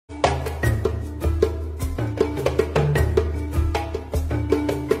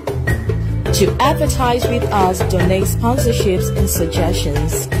To advertise with us, donate sponsorships and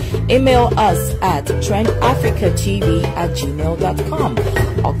suggestions, email us at trendafricatv@gmail.com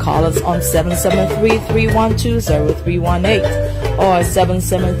or call us on 773-312-0318 or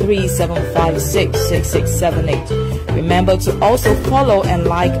 773-756-6678. Remember to also follow and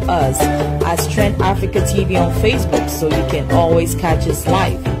like us as Trend Africa TV on Facebook so you can always catch us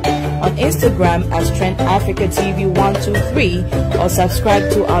live. On Instagram as Trend Africa TV 123 or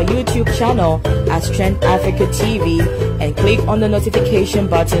subscribe to our YouTube channel as Trend Africa TV and click on the notification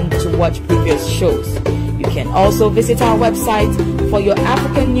button to watch previous shows. You can also visit our website for your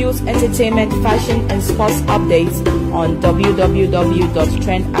African news, entertainment, fashion and sports updates on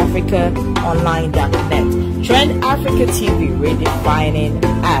www.trendafricaonline.net. Trend Africa TV, redefining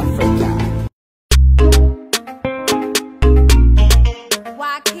Africa.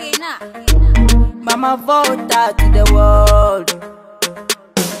 Mama Volta to the world.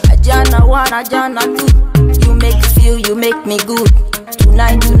 Ajana one, Ajana two. You make feel, you make me good.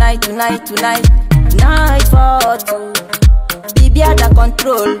 Tonight, tonight, tonight, tonight. Night for two. Bibi ada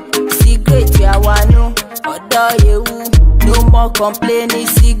control. Cigarette ya wanu. Odo yewu. No more complaining.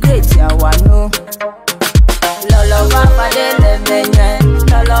 Cigarette ya wanu. Lolo papa de le menye.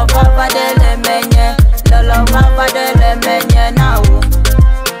 Lolo papa de le menye. Lolo papa de le menye now.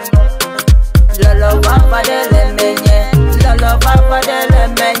 Lolo papa de le menye, lolo papa de le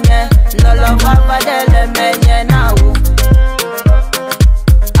menye, lolo papa de le menye now.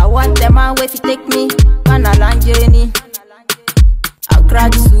 I want them away to take me, Panaland journey. Accra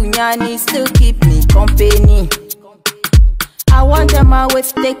to Sunyani still keep me company. I want them away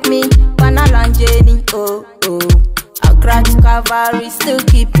to take me, Panaland journey. Oh oh, Accra to Cavalry still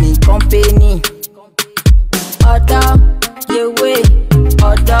keep me company. Oda ye way,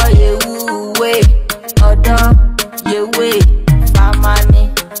 oda ye way, oda ye way, famani.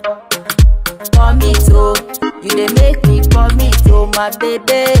 Comito, you dey make me comito, my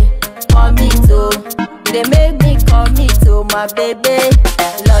baby. Comito, you dey make me comito, my baby.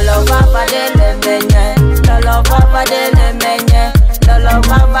 Lolo papa de le menye, lolo papa de le menye, lolo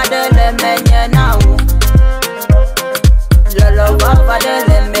papa de le menye now. Lolo papa de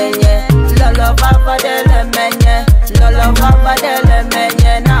le menye, lolo papa de le menye, lolo papa de le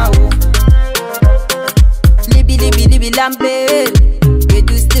menye now. Libby, libby, libby, lambe, we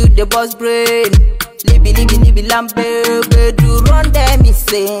do still the boss brain. Libby, libby, libby, lambe, we do run them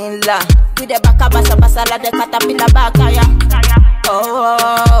insane la. With the baka basa basa la the caterpillar bakaya.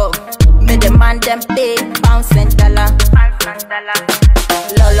 Oh, me the man them pay pounds and dollar.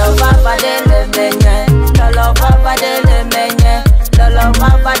 Lolo papa de le menye, lolo papa de le menye, lolo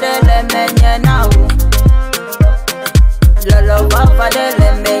papa de le menye now. Lolo papa de le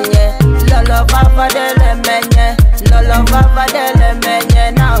menye, lolo papa de le menye, lolo papa de le menye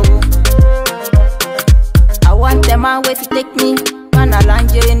now. I want them away to take me, Panaland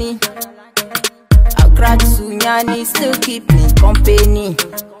journey. Accra to Sunyani still keep me company.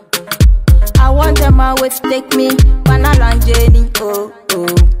 I want them away to take me, Panaland journey. Oh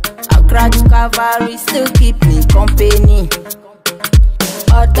oh, Accra to Cavalry still keep me company.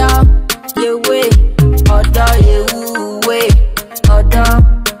 Oda ye way, oda ye way, oda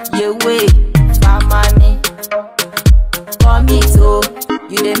ye way, famani. Comito,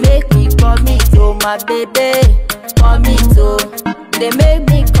 you dey make me comito, my baby. Comito, you dey make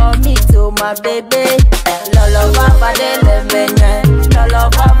me comito, my baby. Lolo papa de le menye, lolo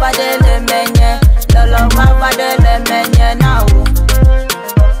papa de le menye, lolo papa de le menye now.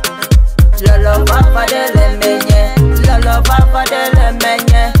 Lolo papa de le menye, lolo papa de le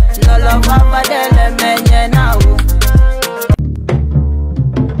menye, lolo papa de le menye now.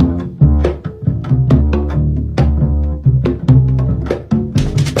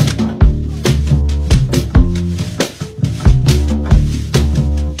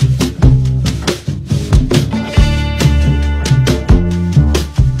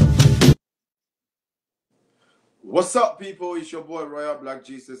 What's up, people? It's your boy Royal Black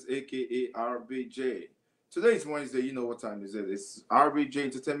Jesus, aka RBJ. Today is Wednesday. You know what time is it? It's RBJ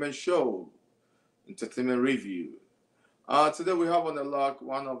Entertainment Show, Entertainment Review. Today we have on the log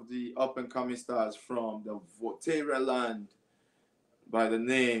one of the up-and-coming stars from the voltaland by the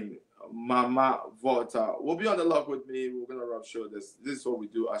name Mama Volta. Will be on the log with me. We're gonna rub shoulders. This is what we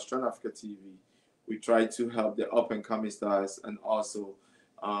do as Trend Africa TV. We try to help the up-and-coming stars and also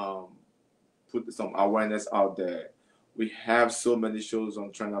put some awareness out there. We have so many shows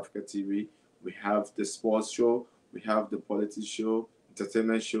on Trend Africa TV. We have the sports show, we have the politics show,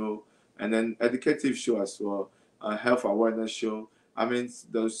 entertainment show, and then educative show as well, health awareness show. I mean,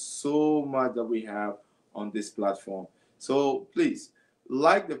 there's so much that we have on this platform. So please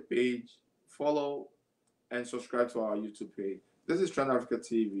like the page, follow and subscribe to our YouTube page. This is Trend Africa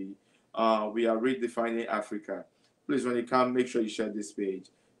TV. We are redefining Africa. Please, when you come, make sure you share this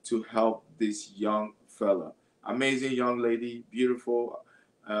page to help this young fella. Amazing young lady, beautiful,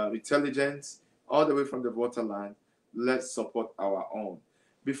 intelligent, all the way from the Voltaland. Let's support our own.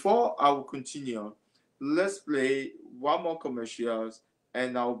 Before I will continue, let's play one more commercials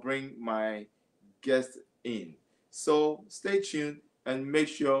and I'll bring my guest in. So stay tuned and make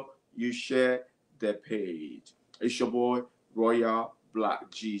sure you share the page. It's your boy, Royal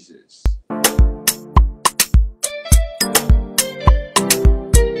Black Jesus.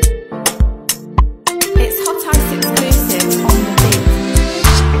 It's Hot Ice exclusive on the beat.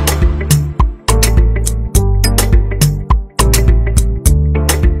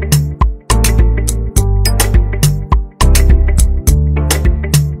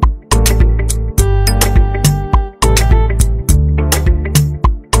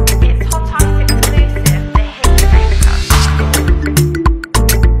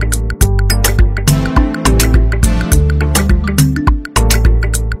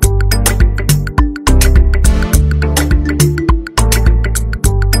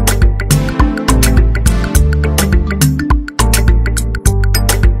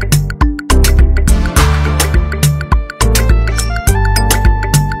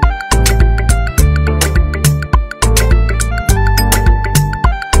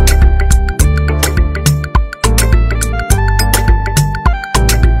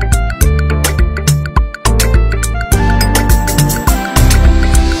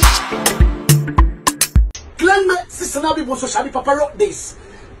 Papa wrote this.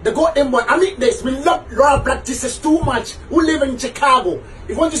 The God them one. I mean this. We love Royal Black Jesus too much. Who live in Chicago. If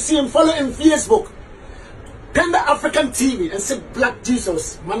you want to see him, follow him Facebook. Tender African TV and say Black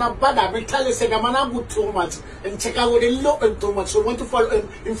Jesus. Man, bad. We tell you say man, I'm good too much. In Chicago they love him too much. So want to follow him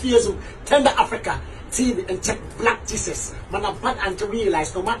in Facebook. Tender Africa TV and check Black Jesus. Man, bad and to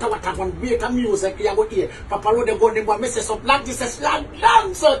realize no matter what happen, we can music you go here. Papa wrote the God them one message of Black Jesus.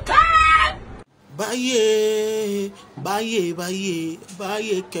 Long so time. Baye,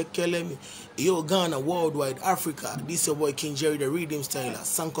 kekelemi. Yo, Ghana, worldwide, Africa. This is your boy King Jerry, the rhythm styler,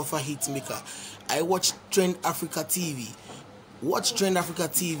 Sankofa hitmaker. I watch Trend Africa TV. Watch Trend Africa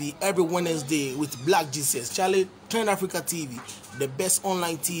TV every Wednesday with Black Jesus. Charlie, Trend Africa TV, the best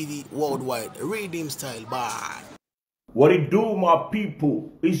online TV worldwide. Rhythm style. Bye. What it do, my people?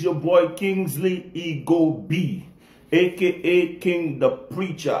 It's your boy Kingsley Ego B, aka King the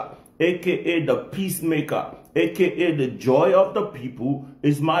Preacher, aka the Peacemaker, aka the joy of the people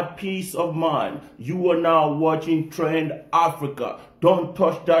is my peace of mind. You are now watching Trend Africa. Don't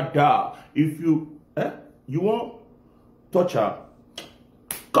touch that dial. If you won't touch her.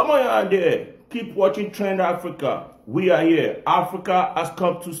 Come on there. Keep watching Trend Africa. We are here. Africa has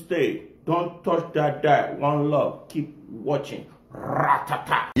come to stay. Don't touch that dial. One love. Keep watching.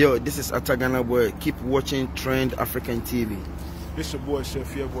 Ratata. Yo, this is Atagana Boy. Keep watching Trend African TV. This your boy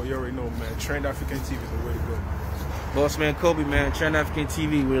Chef Boy, you already know, man. Trend African TV is the way to go. Boss man Kobe, man. Trend African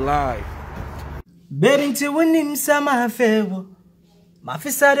TV, we're live. Betting to win him some favor. My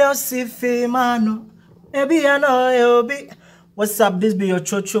fisade sife mano. Maybe I know be. What's up? This be your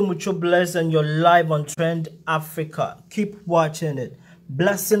Chocho Mucho Bless and you're live on Trend Africa. Keep watching it.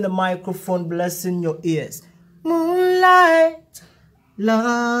 Blessing the microphone, blessing your ears. Moonlight,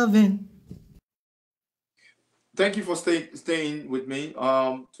 loving. Thank you for staying with me.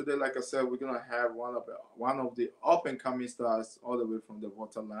 Today, like I said, we're gonna have one of the up and coming stars all the way from the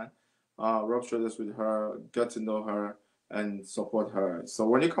Waterland. Rub shoulders with her, get to know her, and support her. So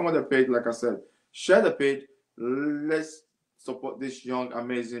when you come on the page, like I said, share the page. Let's support this young,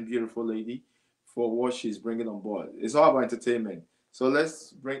 amazing, beautiful lady for what she's bringing on board. It's all about entertainment. So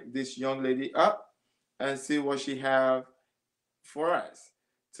let's bring this young lady up and see what she have for us.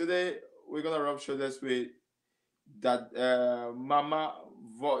 Today, we're gonna rub shoulders with that Mama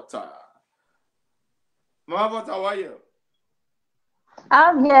Volta. Mama Volta, how are you?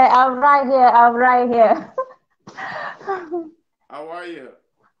 I'm here. I'm right here. How are you?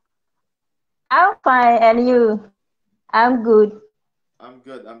 I'm fine, and you? I'm good. I'm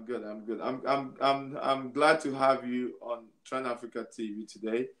good. I'm glad to have you on Trend Africa TV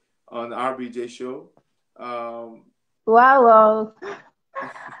today on RBJshow. Wow.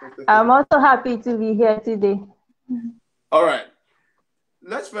 I'm also happy to be here today. All right.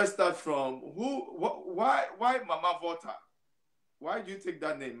 Let's first start from why Mama Volta? Why do you take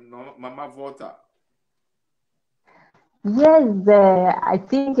that name, Mama Volta? Yes, I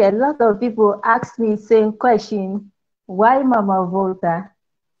think a lot of people ask me the same question. Why Mama Volta?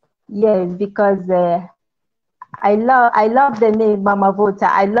 Yes, because I love the name Mama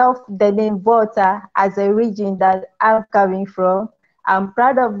Volta. I love the name Volta as a region that I'm coming from. I'm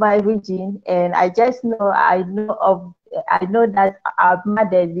proud of my region, and I just know I know that our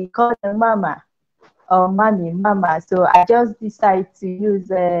mother, we call her Mama or Mommy, Mama. So I just decided to use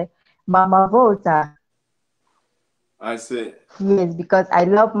Mama Volta. I see. Yes, because I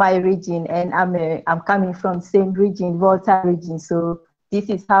love my region, and I'm coming from same region, Volta region. So this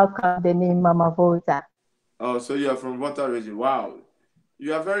is how come the name Mama Volta. Oh, so you are from Volta region. Wow.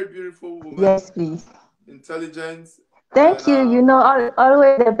 You are very beautiful woman. Yes, please. Intelligent. Thank you. You know,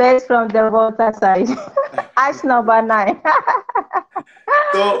 always the best from the Volta side. Ash number 9.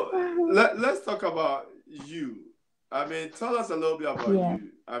 So let's talk about you. I mean, tell us a little bit about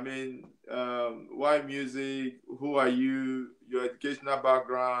you. I mean, why music? Who are you? Your educational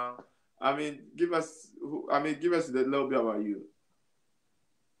background. I mean, give us a little bit about you.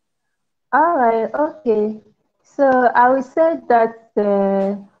 All right. Okay. So I will say that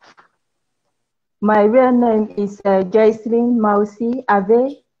my real name is Joycelyn Mausi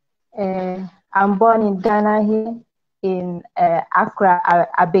Ave. I'm born in Ghana here in Accra,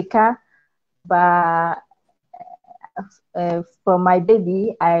 Abeka. But for my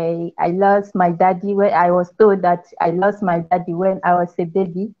baby, I lost my daddy when I was told that I lost my daddy when I was a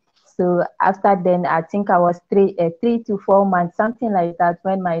baby. So after then, I think I was 3 to 4 months, something like that,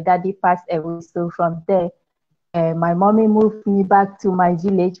 when my daddy passed away. So from there, my mommy moved me back to my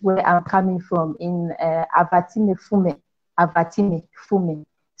village where I'm coming from in Avatime Fume.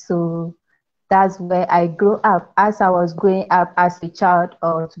 So that's where I grew up. As I was growing up as a child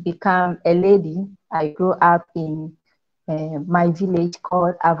or to become a lady, I grew up in my village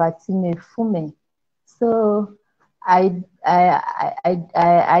called Avatime Fume. So I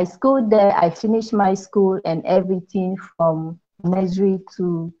schooled there. I finished my school and everything from nursery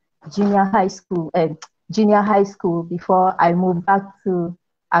to junior high school before I moved back to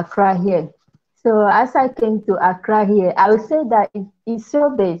Accra here. So as I came to Accra here, I would say that it's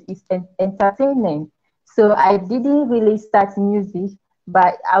showbiz, it's entertainment. So I didn't really start music,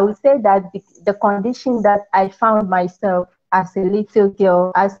 but I would say that the condition that I found myself as a little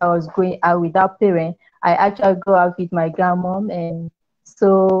girl, as I was growing up without parents, I actually grew up with my grandmom, and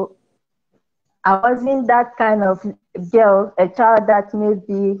so I wasn't that kind of girl, a child that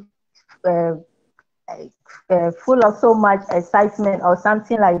maybe full of so much excitement or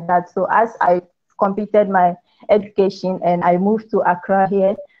something like that. So as I completed my education and I moved to Accra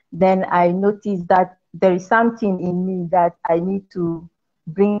here, then I noticed that there is something in me that I need to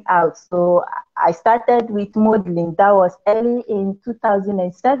bring out. So I started with modeling. That was early in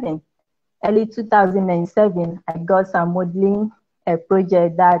 2007. Early 2007, I got some modeling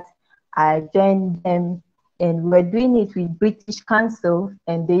project that I joined them, and we're doing it with British Council,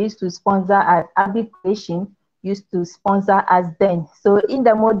 and they used to sponsor us. Abby Creation used to sponsor us then. So in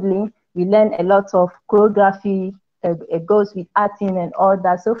the modeling, we learned a lot of choreography. It goes with acting and all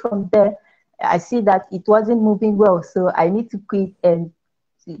that. So from there, I see that it wasn't moving well. So I need to quit and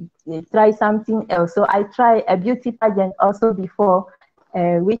try something else. So I tried a beauty pageant also before,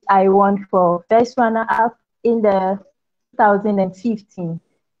 which I won for first runner-up in the 2015.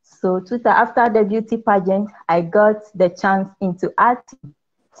 So after the beauty pageant, I got the chance into acting.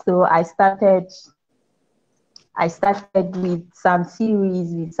 So I started with some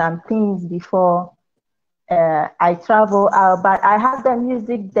series, with some things before I travel out. But I had the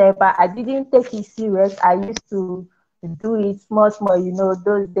music there, but I didn't take it serious. I used to do it small. You know,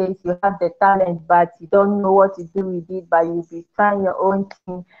 those days you have the talent, but you don't know what to do with it, but you'll be trying your own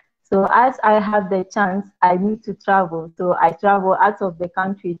thing. So as I have the chance, I need to travel. So I travel out of the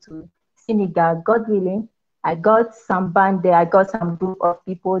country to Senegal. God willing, I got some band there. I got some group of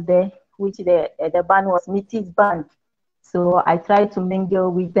people there, which the band was Mitty's band. So I tried to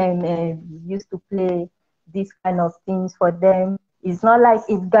mingle with them and used to play these kind of things for them. It's not like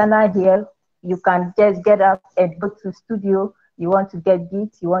it's Ghana here. You can just get up and go to studio. You want to get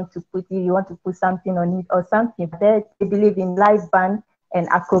beats, you want to put something on it or something. They believe in live band and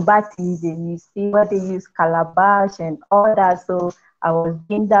acrobatics, and you see where they use calabash and all that. So I was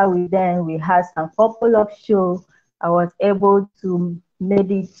doing that with them. We had some couple of shows. I was able to make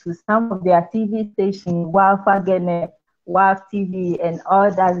it to some of their TV stations, Wow Fagene, Wow TV and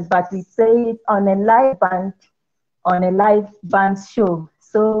all that. But we play it on a live band show.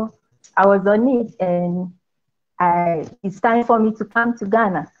 So I was on it, and it's time for me to come to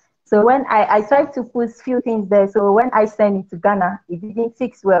Ghana. So when I tried to put few things there, so when I sent it to Ghana, it didn't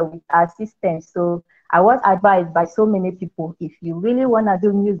fix well with our system. So I was advised by so many people, if you really want to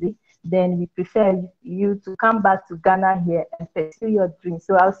do music, then we prefer you to come back to Ghana here and pursue your dream.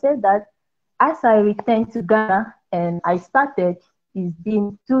 So I'll say that as I returned to Ghana and I started, it's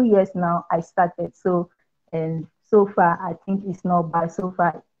been 2 years now I started. So, and so far, I think it's not bad. So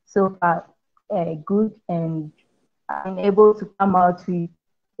far, good. And I'm able to come out with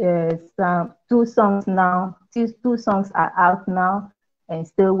some 2 songs now. Two songs are out now and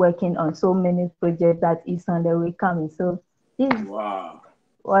still working on so many projects that is on the way coming. So this is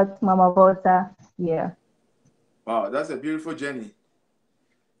what Mama Volta, yeah. Wow, that's a beautiful journey.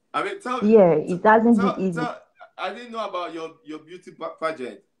 I mean, it hasn't been easy. I didn't know about your beauty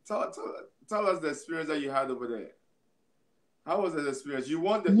pageant. Tell us the experience that you had over there. How was the experience? You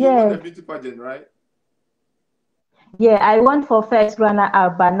won the beauty pageant, right? Yeah, I won for first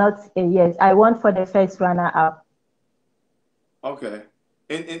runner-up, but not yes. I won for the first runner-up. Okay.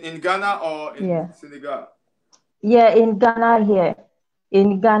 In Ghana or in Senegal? Yeah, in Ghana here.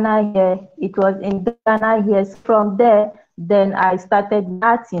 In Ghana here. It was in Ghana here. From there, then I started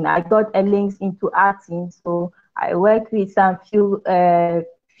acting. I got a links into acting. So I worked with some few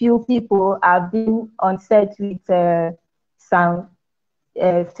people. I've been on set with some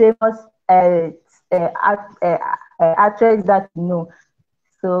famous actress that you know.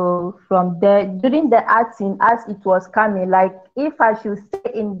 So from there, during the acting, as it was coming, like if I should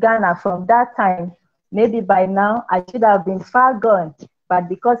stay in Ghana from that time, maybe by now I should have been far gone. But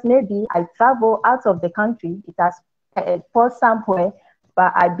because maybe I travel out of the country, it has paused somewhere.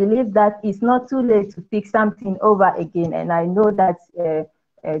 But I believe that it's not too late to pick something over again. And I know that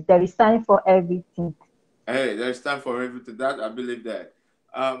there is time for everything. Hey, there's time for everything. That I believe that.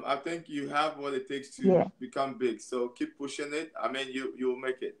 I think you have what it takes to become big. So keep pushing it. I mean, you'll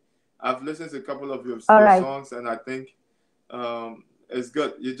make it. I've listened to a couple of your songs, and I think it's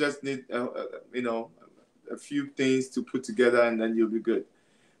good. You just need a few things to put together, and then you'll be good.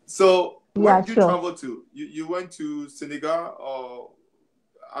 So where did you travel to? You went to Senegal, or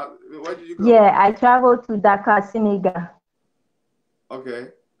where did you go? Yeah, I traveled to Dakar, Senegal.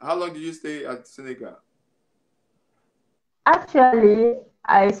 Okay. How long did you stay at Senegal? Actually,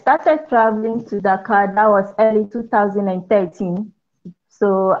 I started traveling to Dakar, that was early 2013.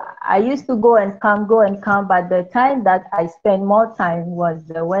 So I used to go and come, but the time that I spent more time was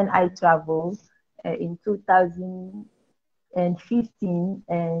when I traveled in 2015,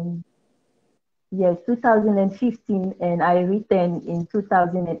 and yes, 2015, and I returned in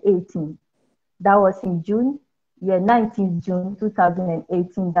 2018. That was in June, 19th June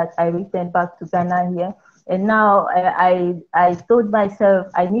 2018 that I returned back to Ghana here. And now I told myself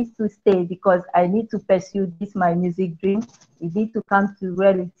I need to stay because I need to pursue this my music dream. It need to come to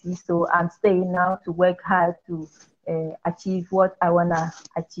reality. So I'm staying now to work hard to achieve what I wanna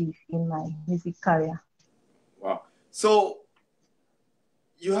achieve in my music career. Wow. So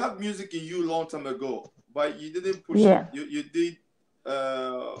you have music in you long time ago, but you didn't push it. You did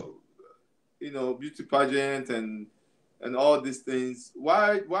beauty pageant and all these things.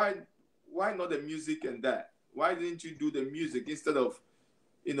 Why not the music and that? Why didn't you do the music instead of,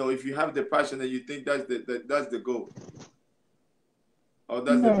 if you have the passion and you think that's the goal, or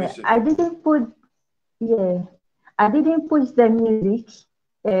that's the mission? I didn't push the music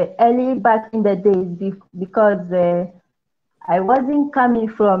early back in the days because I wasn't coming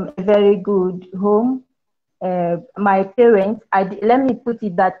from a very good home. My parents, let me put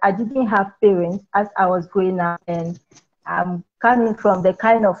it that I didn't have parents as I was growing up, and I'm coming from the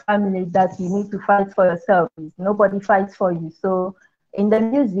kind of family that you need to fight for yourself. Nobody fights for you. So in the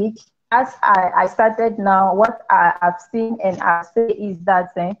music, as I started now, what I've seen and I say is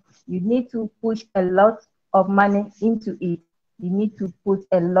that you need to push a lot of money into it. You need to put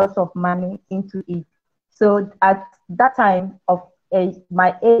a lot of money into it. So at that time of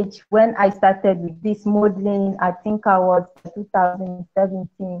my age, when I started with this modeling, I think I was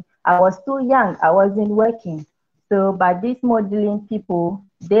 2017. I was too young. I wasn't working. So, but these modeling people,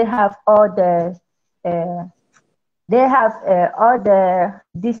 they have all the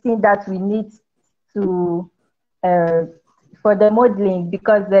this thing that we need to for the modeling,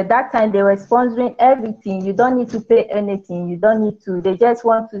 because at that time they were sponsoring everything. You don't need to pay anything. You don't need to. They just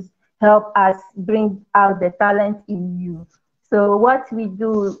want to help us bring out the talent in you. So what we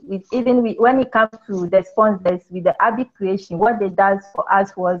do with when it comes to the sponsors with the Abbey Creation, what they does for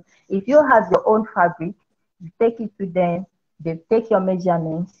us was, if you have your own fabric, you take it to them, they take your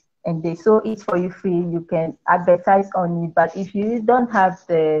measurements and they sew it for you free. You can advertise on it. But if you don't have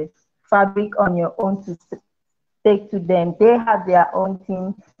the fabric on your own to take to them, they have their own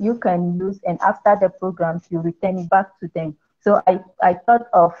thing you can use, and after the programs you return it back to them. So I thought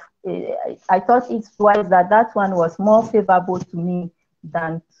it's wise that one was more favorable to me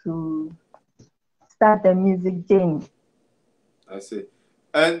than to start the music journey. I see.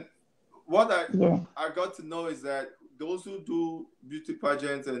 And what Yeah. I got to know is that those who do beauty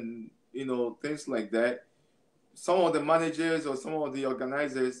pageants and things like that, some of the managers or some of the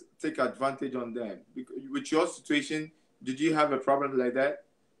organizers take advantage on them. With your situation, did you have a problem like that?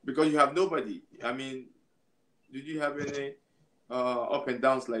 Because you have nobody. I mean, did you have any up and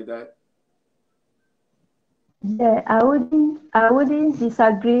downs like that? Yeah, I wouldn't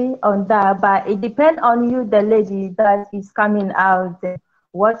disagree on that, but it depends on you, the lady that is coming out,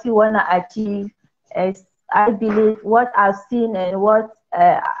 what you wanna achieve. As I believe what I've seen and what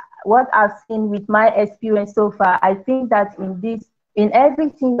I've seen with my experience so far, I think that in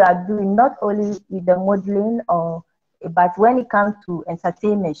everything you are doing, not only with the modeling but when it comes to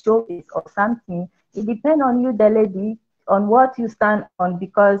entertainment, showbiz or something, it depends on you, the lady, on what you stand on,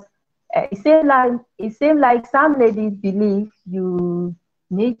 because it seems like some ladies believe you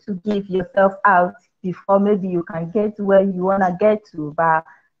need to give yourself out before maybe you can get where you wanna get to. But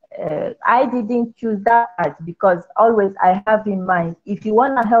I didn't choose that path because always I have in mind, if you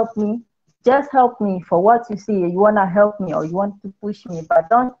wanna help me, just help me for what you see. You wanna help me or you want to push me, but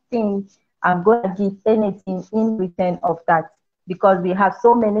don't think I'm gonna give anything in return of that, because we have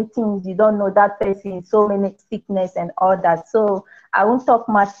so many things, you don't know that person, so many sickness and all that. So I won't talk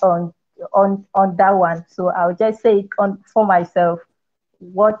much on that one. So I'll just say it on for myself,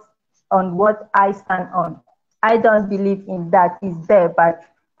 what what I stand on. I don't believe in that is there, but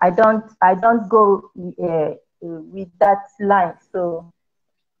I don't go with that line. So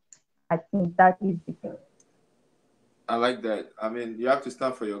I think that is the thing. I like that. I mean, you have to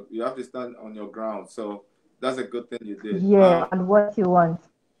stand on your ground. So that's a good thing you did. Yeah, on what you want.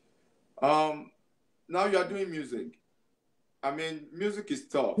 Um, Now you are doing music. I mean, music is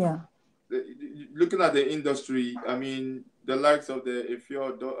tough. Yeah. Looking at the industry, I mean, the likes of not if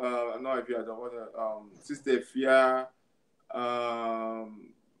you're the one, Sister Fia,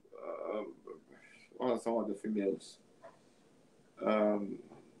 what are some of the females? Um,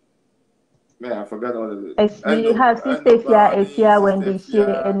 Man, I forgot all of it. We have Sister Fia, Barney, Efia, Sister Wendy Shea,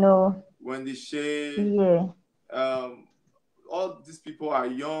 Fia, Eno. Wendy Shea. Yeah. All these people are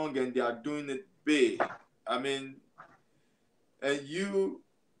young and they are doing it big. I mean, and you.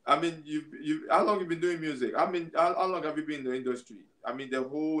 How long have you been doing music? I mean, how long have you been in the industry? I mean, the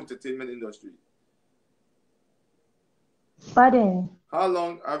whole entertainment industry. Pardon? How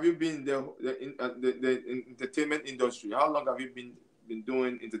long have you been in the entertainment industry? How long have you been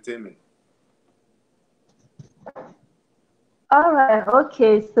doing entertainment? All right.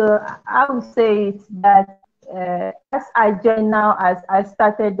 Okay. So I would say it's that as I join now, as I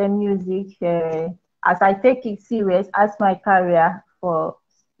started the music, as I take it serious as my career for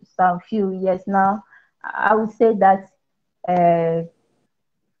some few years now, I would say that uh,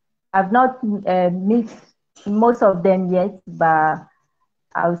 I've not mixed most of them yet, but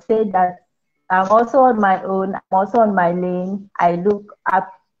I would say that I'm also on my own. I'm also on my lane. I look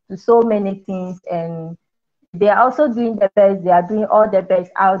up to so many things, and they are also doing the best. They are doing all the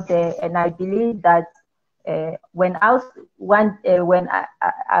best out there, and I believe that when I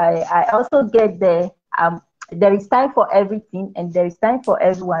also get there, there is time for everything, and there is time for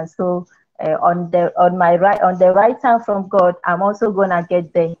everyone. So on the right time from God, I'm also gonna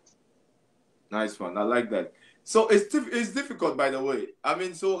get there. Nice one. I like that. So it's difficult, by the way. I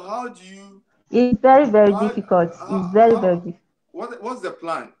mean, so how do you? It's very, very difficult. It's very, very difficult. What's the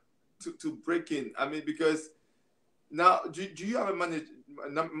plan to break in? I mean, because now do you have a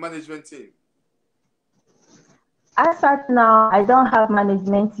management team? As at now, I don't have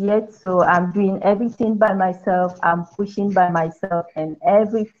management yet, so I'm doing everything by myself. I'm pushing by myself, and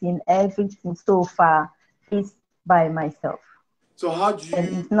everything so far is by myself. So how do you?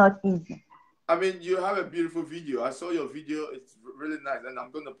 And it's not easy. I mean, you have a beautiful video. I saw your video. It's really nice, and I'm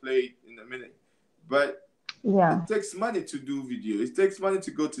going to play it in a minute. But yeah, it takes money to do video. It takes money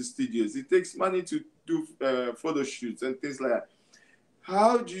to go to studios. It takes money to do photo shoots and things like that.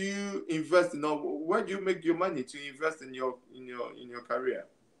 How do you invest in where do you make your money to invest in your career?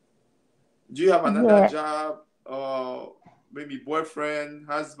 Do you have another job or maybe boyfriend,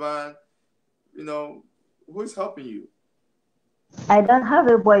 husband? Who is helping you? I don't have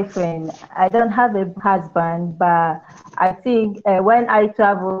a boyfriend. I don't have a husband, but I think when I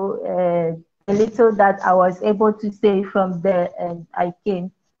travel, the little that I was able to save from there and I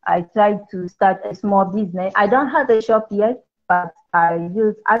tried to start a small business. I don't have a shop yet, but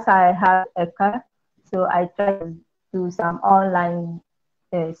as I have a car, so I try to do some online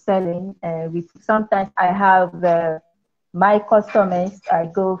selling. Sometimes I have my customers. I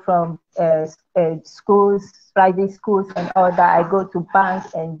go from schools, private schools and all that. I go to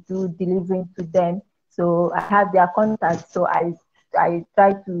banks and do delivering to them. So I have their contact. So I I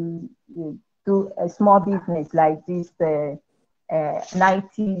try to do a small business like this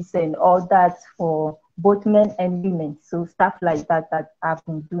 90s and all that for both men and women. So stuff like that I've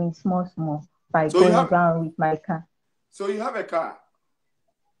been doing small by going around with my car. So you have a car?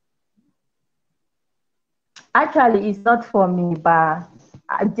 Actually, it's not for me, but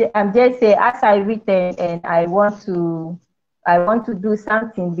I'm just saying, as I return and I want to do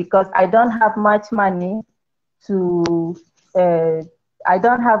something because I don't have much money to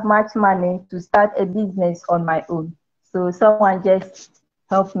start a business on my own. So someone just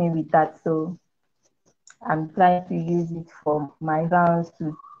helped me with that. So I'm trying to use it for my rounds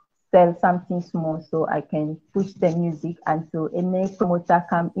to sell something small so I can push the music until any promoter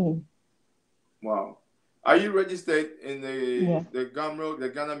come in. Wow. Are you registered in the Gamro, the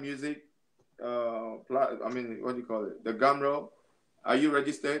Ghana Music, what do you call it? The Gamro? Are you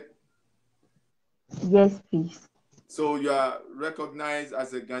registered? Yes, please. So you are recognized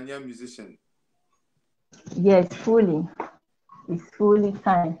as a Ghanaian musician? Yes, fully. It's fully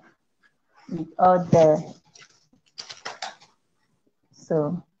signed with all the...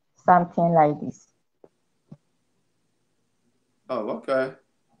 So, something like this. Oh, okay.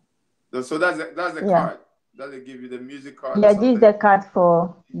 So that's the card. That they give you the music card. Yeah, this is the card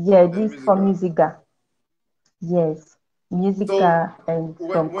for Musica. Yes, Musica and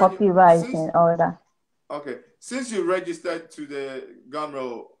some copyright and all that. Okay, since you registered to the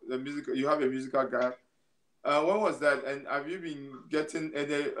Gamro, the music, you have a musical card. When was that? And have you been getting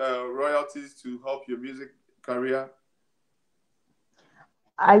any royalties to help your music career?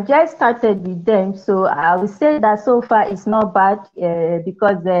 I just started with them, so I would say that so far it's not bad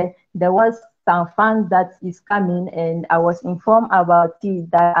because there was some funds that is coming, and I was informed about it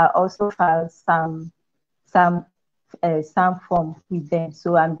that I also filed some form with them.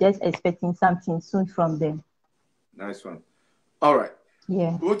 So I'm just expecting something soon from them. Nice one. All right.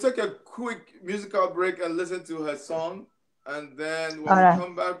 Yeah. We'll take a quick musical break and listen to her song, and then when we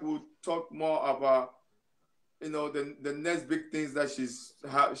come back, we'll talk more about the next big things that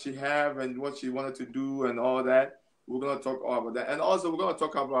she have and what she wanted to do and all that. We're gonna talk all about that, and also we're gonna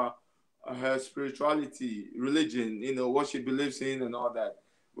talk about her spirituality, religion, what she believes in and all that.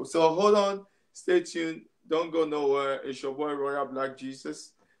 So hold on, stay tuned, don't go nowhere. It's your boy Royal Black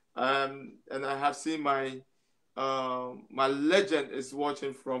Jesus, and I have seen my legend is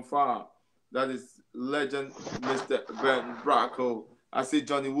watching from far. That is legend Mr. Ben Bracco. I see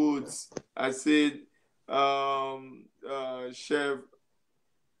Johnny Woods. I see Chef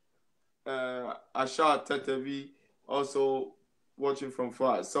Ashar Tetevi also watching from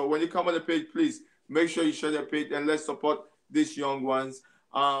far. So when you come on the page, please make sure you share the page and let's support these young ones.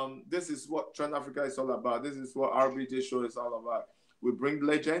 This is what Trend Africa is all about. This is what RBJ show is all about. We bring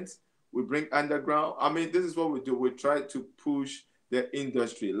legends, we bring underground. I mean, this is what we do. We try to push the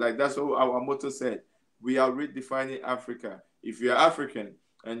industry. Like that's what our motto said. We are redefining Africa. If you're African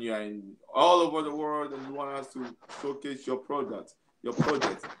and you're in all over the world and you want us to showcase your projects,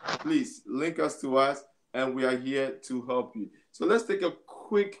 please link us to us and we are here to help you. So let's take a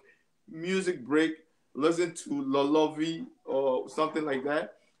quick music break, listen to Lolovi or something like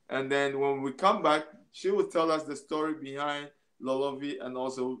that. And then when we come back, she will tell us the story behind Lolovi and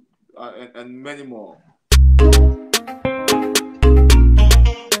also and many more.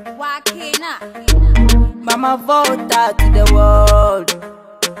 Mama Volta to the world.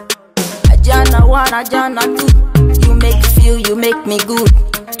 Ajana 1, Ajana 2. You make feel, you make me good.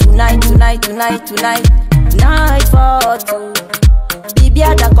 Tonight. Night for 2. Bibi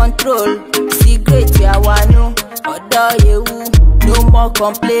ada control. Secret ya wanu. Odo yewu. No more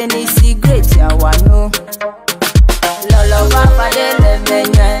complaining. Secret ya wanu. Lolo papa de le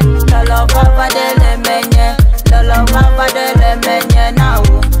menye. Lolo papa de le menye. Lolo papa de le menye now.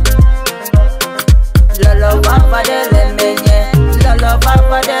 Lolo papa de le menye. Lolo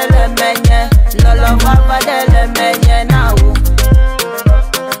papa de le menye. Lolo papa de le menye now.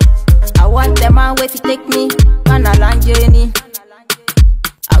 I want the man where to take me on a long journey.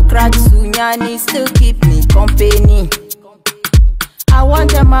 Accra to Sunyani still keep me company. I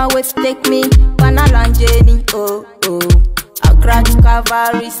want the man where to take me on a long journey. Oh. Accra to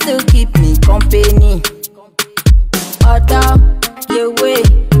Cavalry still keep me company. Odo yewe,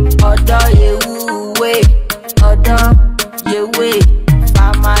 odo yewe, odo yewe,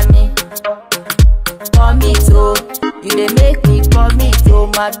 famani. Comito, you dey make me comito,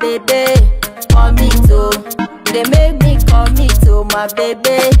 my baby. Comito, you dey make me comito, my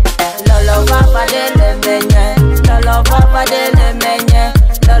baby. Lolo papa de le menye, lolo papa de le menye,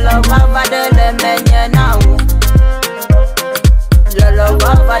 lolo papa de le menye now. Lolo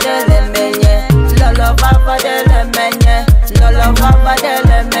papa de le menye, lolo papa de le menye, lolo lolo baba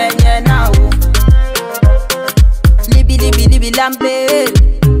dele menye now. Libi lambe,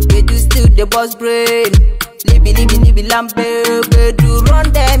 we do still the boss brain. Libi lambe, we do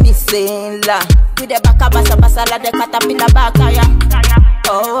run them insane la. With the baka basa la the caterpillar baka ya.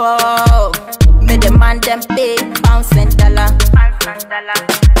 Oh, me the man them pay pounds and dollar.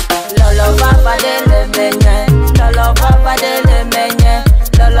 Lolo baba dele menye, lolo baba dele menye,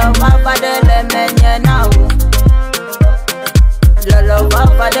 lolo baba dele menye now. Lolo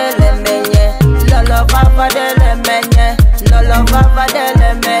baba dele menye, lolo baba dele menye, lolo baba dele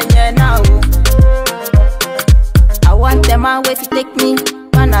menye now. I want the man where to take me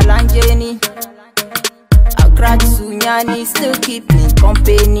on a long journey. Accra to Sunyani still keep me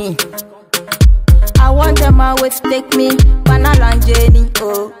company. I want the man where to take me on a long journey.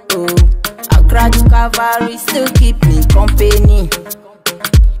 Oh oh, Accra to Cavalry still keep me company.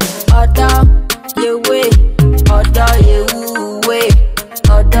 Oda ye way, oda ye way,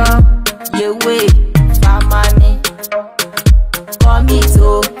 oda ye way, famani. Commit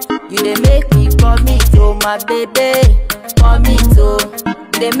oh, you dey make me commit oh my baby. Commit oh,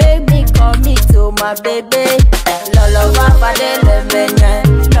 they make me commit oh my baby. Lolo baba dele menye,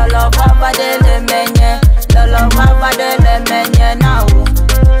 lolo baba dele menye, lolo baba dele menye now.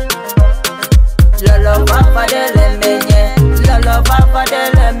 Lolo baba dele menye, lolo baba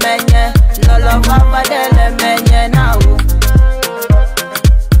dele menye, lolo baba dele menye now.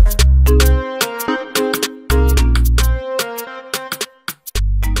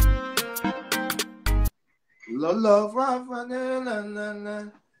 Lolo,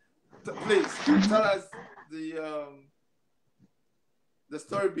 please tell us the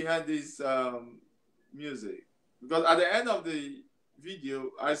story behind this music, because at the end of the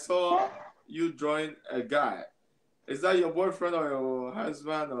video I saw you drawing a guy. Is that your boyfriend or your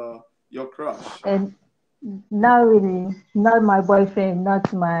husband or your crush? Not really, not my boyfriend,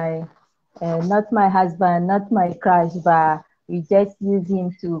 not my husband, not my crush, but we just use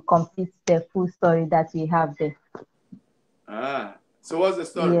him to complete the full story that we have there. Ah, so what's the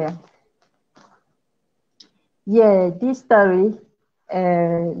story? Yeah, this story,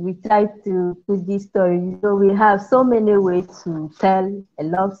 we try to put this story. So we have so many ways to tell a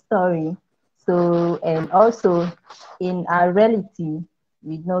love story. So, and also in our reality,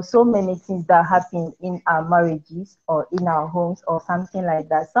 we know so many things that happen in our marriages or in our homes or something like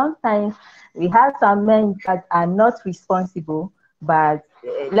that. Sometimes we have some men that are not responsible, but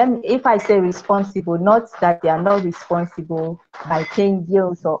if I say responsible, not that they are not responsible by paying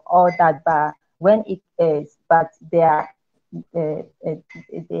bills or all that, but when it is, but they are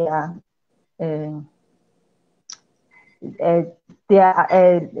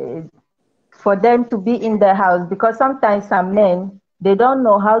for them to be in the house, because sometimes some men, they don't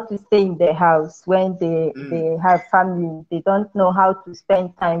know how to stay in the house when they have family. They don't know how to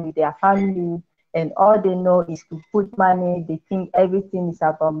spend time with their family, and all they know is to put money. They think everything is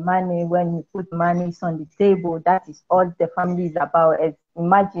about money. When you put money on the table, that is all the family is about.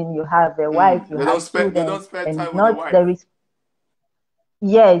 Imagine you have a wife, you have children, they don't spend time and with the wife.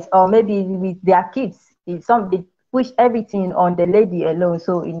 Yes, or maybe with their kids. They push everything on the lady alone.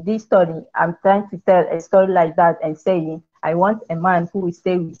 So in this story, I'm trying to tell a story like that and saying, I want a man who will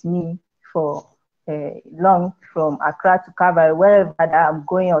stay with me for long, from Accra to Cavalry, wherever that I'm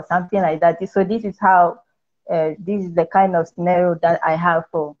going or something like that. So this is how, this is the kind of scenario that I have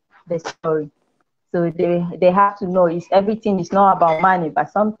for the story. So they have to know everything is not about money,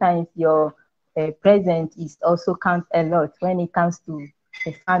 but sometimes your presence is also counts a lot when it comes to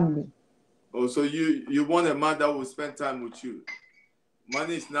a family. Oh, so you want a man that will spend time with you.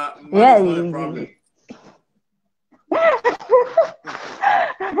 Money is not a problem.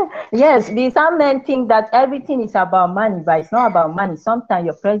 Yes, some men think that everything is about money, but it's not about money. Sometimes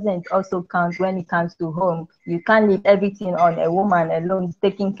your presence also counts when it comes to home. You can't leave everything on a woman alone,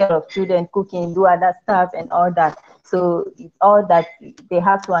 taking care of children, cooking, do other stuff and all that. So it's all that they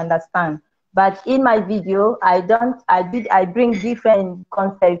have to understand. But in my video, I bring different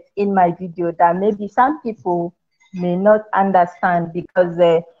concepts in my video that maybe some people may not understand, because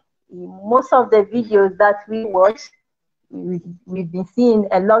most of the videos that we watch, we've been seeing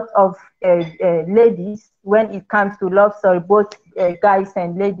a lot of ladies when it comes to love story, both guys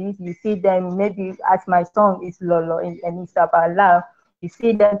and ladies. You see them, maybe as my song is Lolo and it's about love. You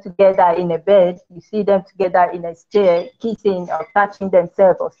see them together in a bed, you see them together in a chair, kissing or touching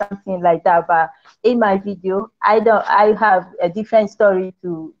themselves or something like that. But in my video, I have a different story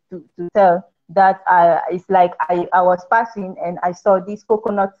to tell. That it's like I was passing and I saw this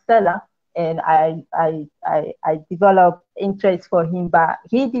coconut seller, and I developed interest for him, but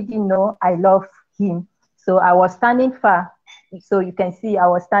he didn't know I love him. So I was standing far So you can see I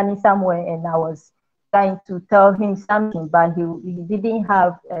was standing somewhere and I was trying to tell him something, but he didn't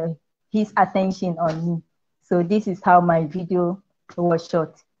have his attention on me. So this is how my video was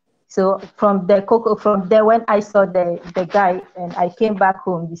shot. So from there, when I saw the guy and I came back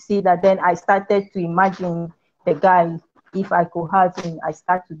home, you see that then I started to imagine the guy. If I could have him, I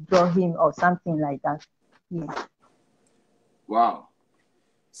start to draw him or something like that. Yeah. Wow.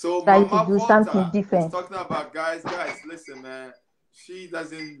 So Try Mama to do something Volta is different. talking about guys, listen, man. She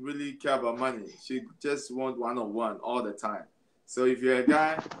doesn't really care about money. She just wants one-on-one all the time. So if you're a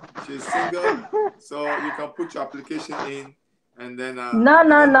guy, she's single, so you can put your application in, and then No.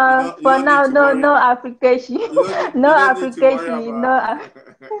 you For don't need now, to worry. no application. You No don't need to worry application. about.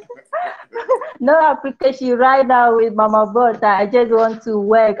 No application right now with Mama Volta. I just want to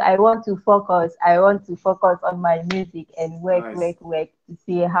work. I want to focus. I want to focus on my music and work to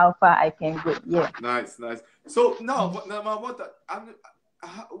see how far I can go. Yeah. Nice. So now, Mama Volta,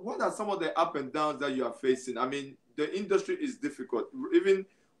 what are some of the up and downs that you are facing? I mean, the industry is difficult, even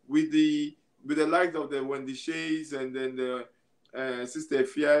with the likes of the Wendy Shays and then the Sister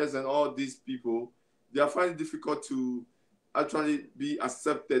Fears and all these people. They are finding it difficult to actually be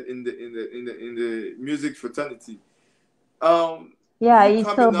accepted in the music fraternity. Yeah,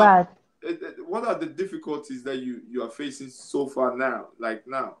 it's so bad. What are the difficulties that you are facing so far now? Like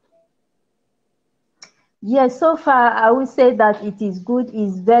now? Yes, so far I would say that it is good,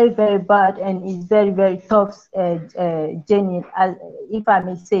 it's very, very bad, and it's very, very tough journey, if I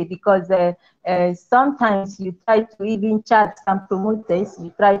may say, because sometimes you try to even chat some promoters,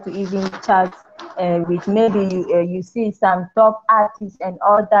 you try to even chat with maybe you see some top artists and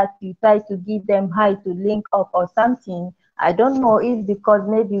all that, you try to give them hi to link up or something. I don't know if because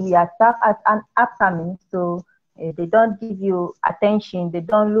maybe we are stuck at an upcoming, so they don't give you attention, they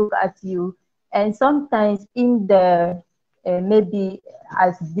don't look at you. And sometimes in the maybe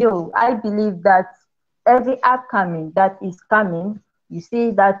as deal, I believe that every upcoming that is coming, you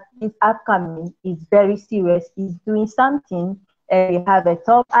see that this upcoming is very serious, is doing something. We have a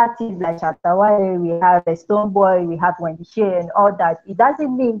top artist like Chatawale, we have a Stone Boy, we have Wendy Shea and all that. It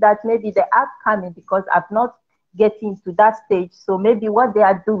doesn't mean that maybe the upcoming, because I've not getting to that stage, so maybe what they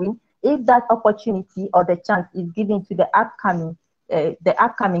are doing, if that opportunity or the chance is given to the upcoming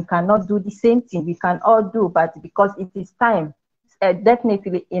cannot do the same thing we can all do, but because it is time,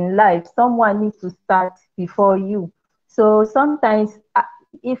 definitely in life, someone needs to start before you. So sometimes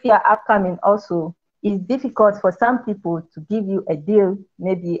if you're upcoming also, it's difficult for some people to give you a deal.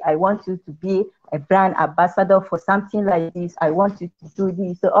 Maybe I want you to be a brand ambassador for something like this. I want you to do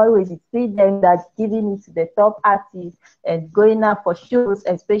this. So always it's them that giving it to the top artists and going out for shows,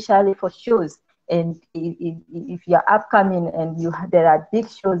 especially for shows. And if you're upcoming and there are big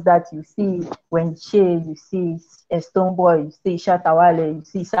shows that you see when you see Stone Boy, you see Shatawale, you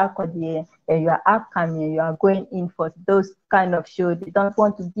see Sarkodie, and you are upcoming, you are going in for those kind of shows, they don't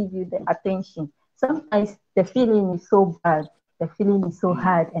want to give you the attention. Sometimes the feeling is so bad, the feeling is so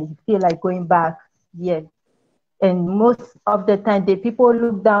hard, and you feel like going back. Yeah. And most of the time, the people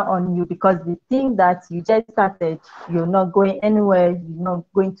look down on you because they think that you just started, you're not going anywhere, you're not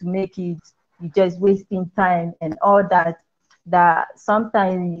going to make it, you're just wasting time and all that. That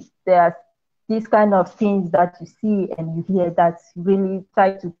sometimes there's these kind of things that you see and you hear that really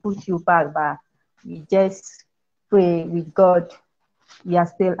try to push you back, but you just pray with God, we are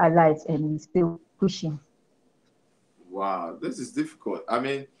still alive and we're still pushing. Wow, this is difficult. I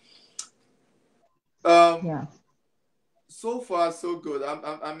mean, yeah. So far, so good.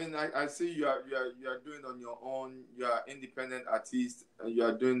 I see you are doing on your own. You are independent artist. You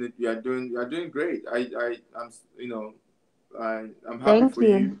are doing it. You are doing great. I'm happy for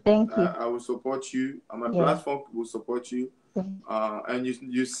you. Thank you. I will support you. And my platform will support you. And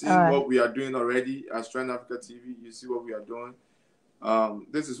you see what we are doing already as Trend Africa TV. You see what we are doing.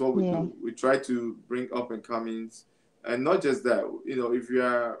 This is what we do. We try to bring up and comings, and not just that. If you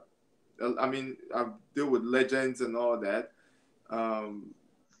are, I deal with legends and all that, and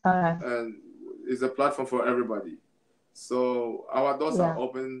it's a platform for everybody. So our doors are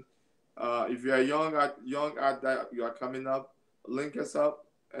open. If you are young at that you are coming up, link us up,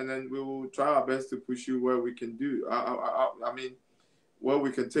 and then we will try our best to push you where we can do. Where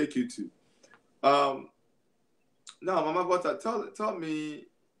we can take you to. Now, Mama Volta, tell me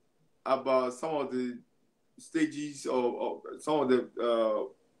about some of the stages or some of the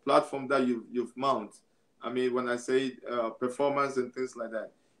platform that you've mounted. When I say performance and things like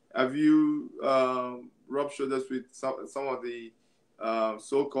that, have you rubbed shoulders with some of the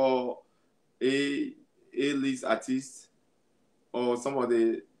so-called A-list artists or some of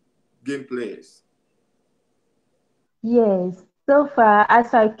the game players? Yes, so far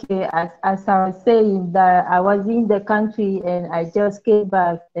as I was saying that I was in the country and I just came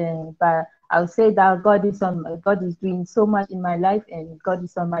back, and but I'll say that God is doing so much in my life and God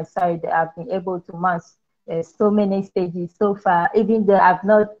is on my side. I've been able to master so many stages so far, even though I've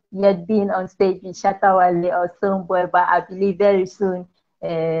not yet been on stage with Shatawale or Stoneboy, but I believe very soon.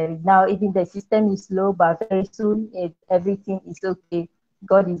 Now even the system is slow, but very soon everything is okay.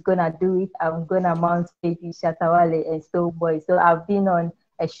 God is gonna do it. I'm gonna mount stage with Shatawale and Stowboy. So I've been on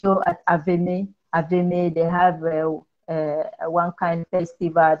a show at Aveme. Aveme, they have one kind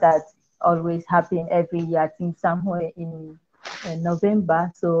festival that always happen every year. I think somewhere in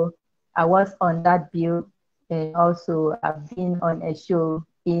November. So I was on that bill, and also I've been on a show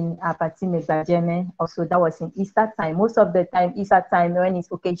in Apatime Bajeme. Also, that was in Easter time. Most of the time, Easter time when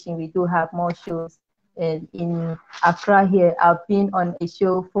it's occasion, we do have more shows. And in Accra here, I've been on a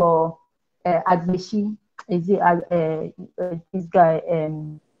show for Agbeshi. Is it this guy?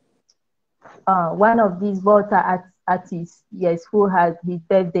 One of these artists, yes, who had his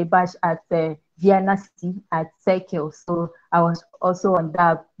birthday bash at Vienna City at Circle. So I was also on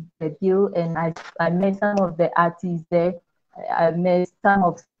that bill, and I met some of the artists there. I met some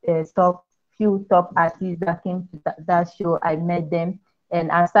of few top artists that came to that show. I met them,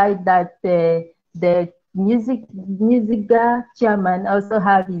 and aside that, the music chairman also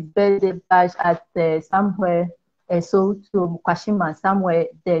had his birthday bash at somewhere so to Kwashima, somewhere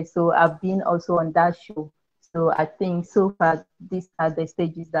there. So I've been also on that show. So I think so far, these are the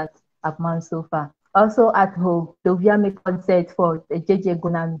stages that I've managed so far. Also at home, the Viame concert for the JJ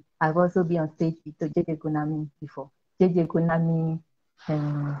Gunami. I've also been on stage with the JJ Gunami before. JJ Gunami,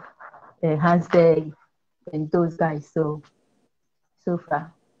 Hansberg, and those guys. So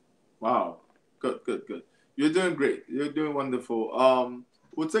far. Wow. Good. You're doing great. You're doing wonderful.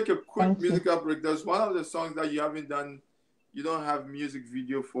 We'll take a quick musical break. There's one of the songs that you haven't done, you don't have music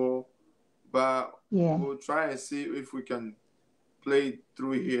video for, but we'll try and see if we can play it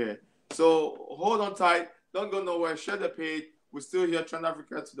through here. So hold on tight. Don't go nowhere. Share the page. We're still here, Trend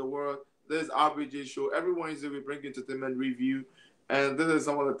Africa to the world. This is RBJ Show. Every Wednesday we bring entertainment review, and this is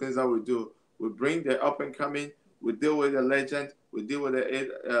some of the things that we do. We bring the up and coming. We deal with the legend. We deal with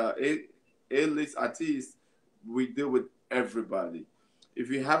the A-list artists. We deal with everybody. If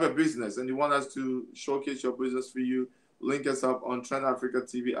you have a business and you want us to showcase your business for you, link us up on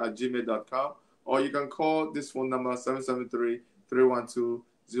trendafricatv@gmail.com, or you can call this phone number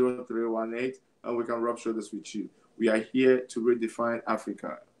 773-312-0318, and we can rupture this with you. We are here to redefine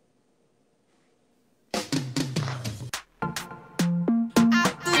Africa.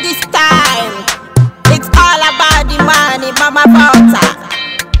 Up to this time, it's all about the money, Mama Volta.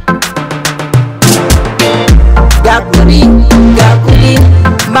 Gakudi,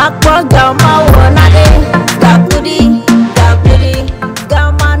 Makwa Gama Wanade, Gakudi,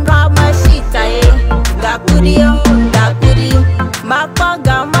 Gama Mashita, Gakudi, Makwa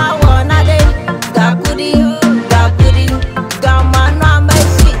Gama Wanade, Gakudi, Gama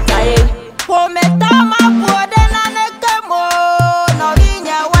Mashita, Hometama Podenane Kamo,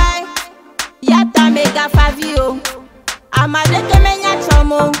 Novinia Way, Yata Mega Favio, Amadeke Menya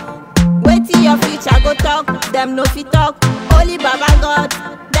Chomo. Wait till your future go talk, them no fit talk. Only Baba God,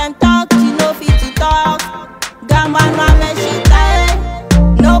 them talk, you no fit to talk. Gaman mama shit,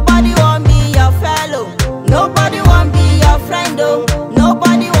 nobody want be your fellow. Nobody want be your friend, oh.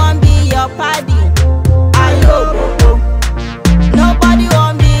 Nobody want be your party. Ayo, nobody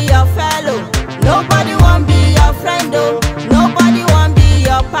want be your fellow. Nobody want be your friend, oh. Nobody want be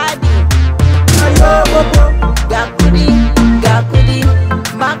your party. Ayo, Gakudi,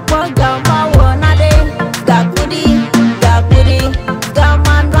 Makwa Gama Wanade, Gakudi,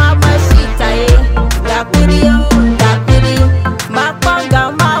 Gama Rama Shita, Gakudi, Makwa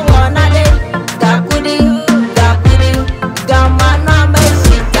Gama Wanade, Gakudi, Gama Rama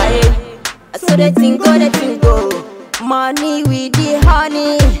Shita. So the thing go, money with the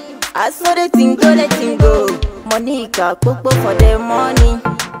honey. I saw the thing go, Monica Coco for the money.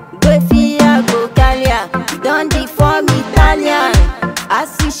 Go Fia, go Kalia, don't deform Italian.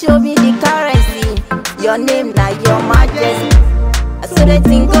 As you show me the currency, your name now your majesty. I saw the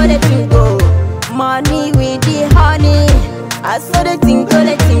thing go, money with the honey. I saw the thing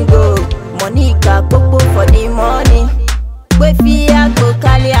go, Monica Coco for the money. Go Fia, go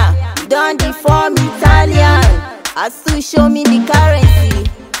Kalia, don't deform Italian. As you show me the currency,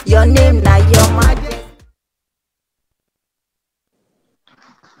 your name now your majesty.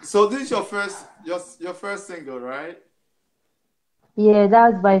 So this is your first single, right? Yeah,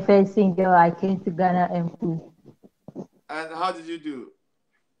 that was my first single. I came to Ghana and played. And how did you do?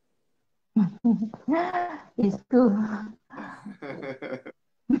 It's cool.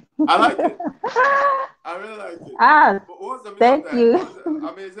 I like it. I really like it. But what's the meaning of Thank that? you.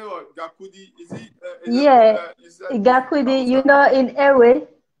 I mean, is it what Gakudi? Is it? Yeah, You said Gakudi, you Hausa? know, in Ewe,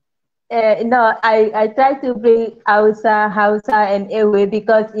 no, I try to bring Hausa and Ewe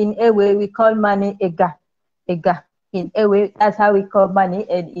because in Ewe we call money Ega. In Ewe, that's how we call money,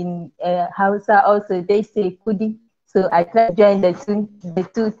 and in Hausa also they say Kudi. So I try to join the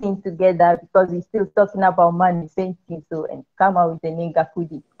two things together because we're still talking about money, same thing. So and come out with the name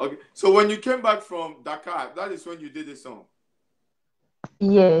Gakudi. Okay. So when you came back from Dakar, that is when you did this song.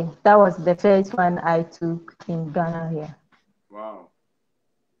 Yeah, that was the first one I took in Ghana here. Wow.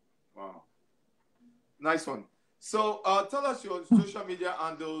 Wow. Nice one. So tell us your social media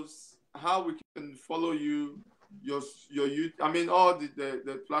handles, how we can follow you, your youth. I mean, all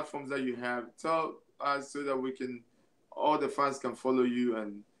the platforms that you have. Tell us so that we can, all the fans can follow you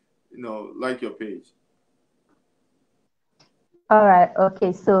and like your page. All right.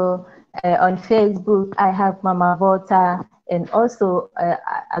 Okay. So on Facebook, I have Mama Volta, and also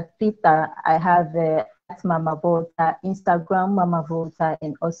at Twitter, I have at Mama Volta, Instagram Mama Volta,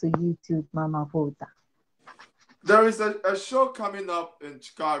 and also YouTube Mama Volta. There is a show coming up in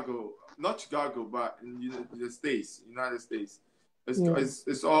Chicago, not Chicago, but in the States, United States. It's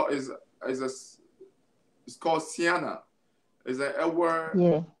called Sienna. It's a word.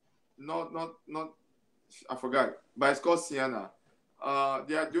 Yeah. Not. I forgot, but it's called Sienna.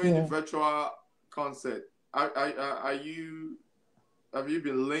 They are doing the virtual concert. Have you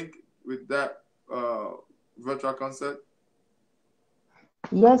been linked with that virtual concert?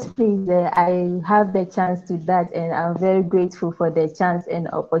 Yes, please. I have the chance to that, and I'm very grateful for the chance and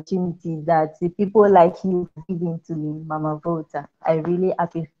opportunity that the people like you giving to me, Mama Volta. I really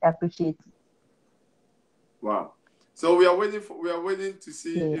appreciate it. Wow. So we are waiting to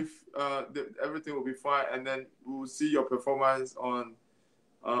see if everything will be fine, and then we will see your performance on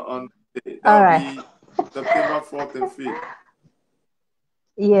that'll be September 4th and 5th.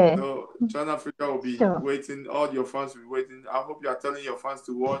 Yeah. So China Africa will be waiting. All your fans will be waiting. I hope you are telling your fans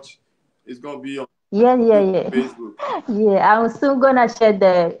to watch. It's gonna be on Facebook. Yeah, I'm soon gonna share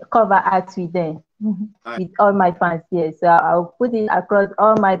the cover art with them, with all my fans. Yeah, so I'll put it across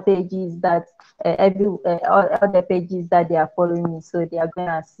all my pages that all the pages that they are following me, so they are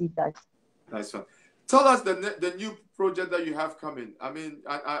gonna see that. Nice one. Tell us the new project that you have coming. I mean,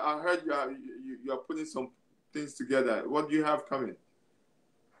 I heard you are putting some things together. What do you have coming?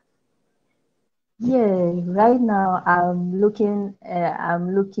 Yeah, right now I'm looking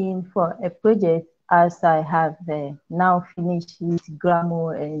for a project as I have now finished with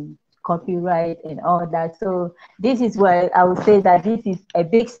grammar and copyright and all that. So this is where I would say that this is a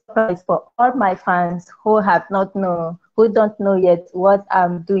big surprise for all my fans who don't know yet what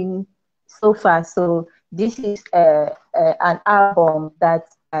I'm doing so far. So this is an album that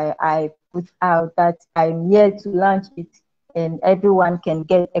I put out that I'm here to launch it, and everyone can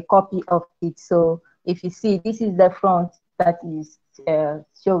get a copy of it. So if you see, this is the front that is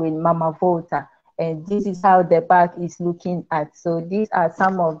showing Mama Volta, and this is how the back is looking at. So these are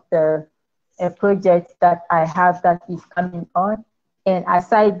some of the projects that I have that is coming on. And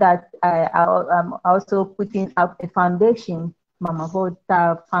aside that, I'm also putting up a foundation, Mama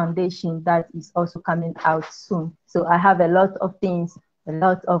Volta Foundation, that is also coming out soon. So I have a lot of things, a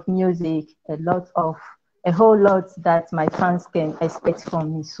lot of music, a whole lot that my fans can expect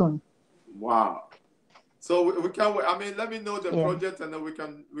from me soon. Wow. So we can. I mean, let me know the project, and then we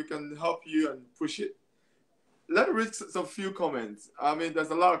can help you and push it. Let me read some few comments. I mean, there's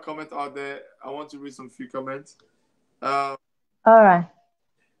a lot of comments out there. I want to read some few comments. All right.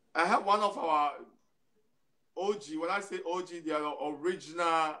 I have one of our OG. When I say OG, they are the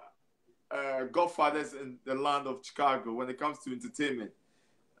original godfathers in the land of Chicago when it comes to entertainment.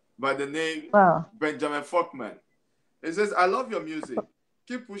 By the name Benjamin Falkman. It says, "I love your music.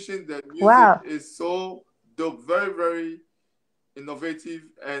 Keep pushing. The music is so dope, very, very innovative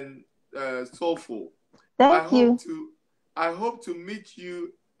and soulful. Thank you. I hope to meet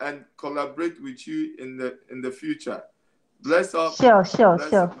you and collaborate with you in the future. Bless up. Sure.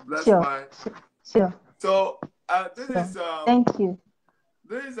 Bless mine. Sure. So this is thank you.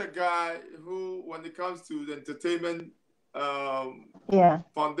 There is a guy who, when it comes to the entertainment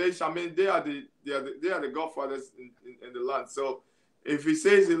foundation, I mean, they are the godfathers in the land. So if he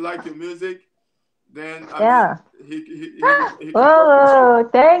says he likes your music, then I mean, he oh,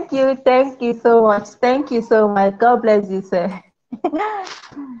 thank you so much. Thank you so much. God bless you, sir.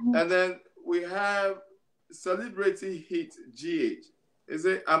 And then we have Celebrity Hit GH. Is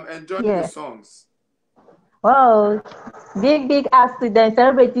it? I'm enjoying the songs. Wow, big ups to the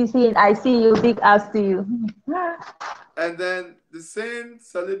celebrity scene. I see you. Big ups to you. And then the same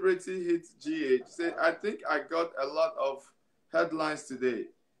celebrity hit GH said, I think I got a lot of headlines today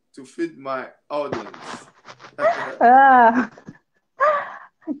to feed my audience. Ah,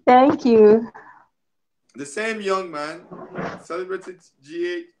 thank you. The same young man, celebrity hit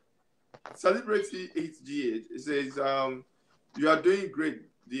GH, it says, you are doing great,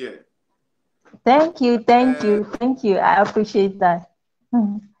 dear. Thank you, thank you, thank you. I appreciate that.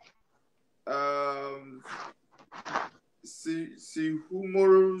 See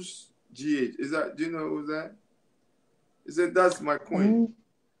humorous GH. Is that, do you know who's that? He said, that's my queen.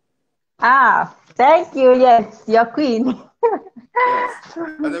 Ah, thank you. Yes, your queen. Yes.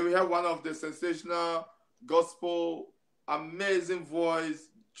 And then we have one of the sensational gospel, amazing voice,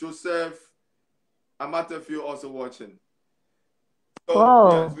 Joseph Amatefu, also watching. So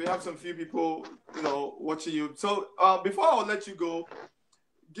yes, we have some few people, you know, watching you. So before I let you go,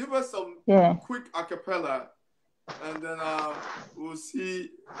 give us some quick acapella, and then we'll see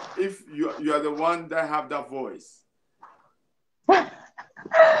if you are the one that have that voice.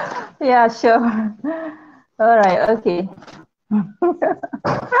 Yeah, sure. All right. Okay.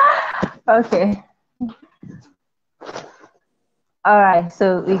 Okay. All right,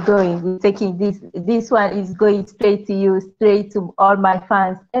 so we're taking this one is going straight to you, straight to all my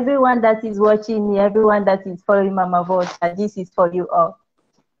fans, everyone that is watching me, everyone that is following Mama Volta. This is for you all.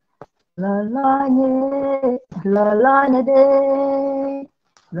 La la nye, la la nye de,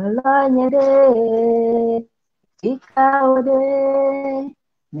 la la nye de, ikawode,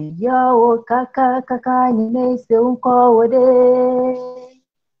 me yo kaka kaka ni me se unko wode,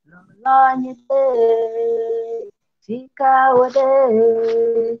 la la nye de. Chika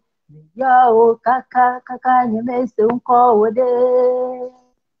wode, yo kaka kaka nyemese unko wode,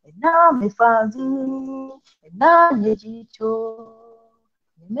 na me fambi, na nyejicho,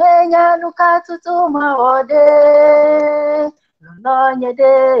 nyemenya nuka tutuma wode, lolo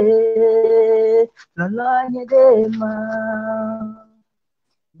nyede ma,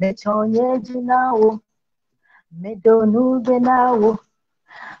 mechonye jinawo, medonu benawo,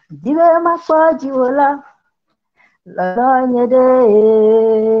 diwe makwaji wola. Lolo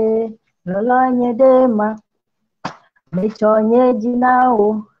nyede ma, mechonye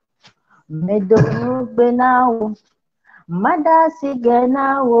jinawo, medonu benawo, madasi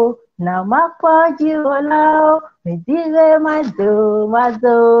genawo, na makwaji olao, medive mazo,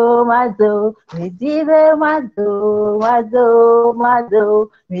 medive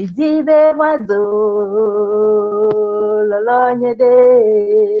mazo, medive mazo, lolo nyede.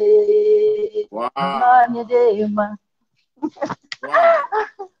 Wow. Wow.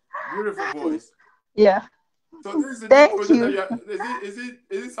 Beautiful voice. Yeah. So this is the new project that is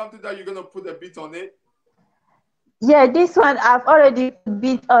it something that you're gonna put a beat on it? Yeah, this one I've already put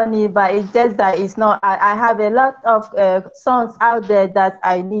beat on it, but it's just that it's not. I have a lot of songs out there that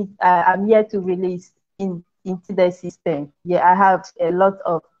I'm yet to release into the system. Yeah, I have a lot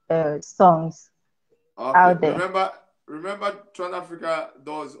of songs out there. Remember, Trend Africa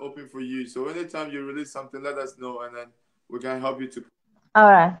doors open for you. So anytime you release something, let us know, and then we can help you to. All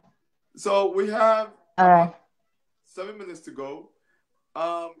right. So we have 7 minutes to go.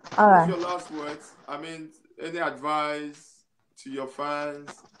 What's your last words? I mean, any advice to your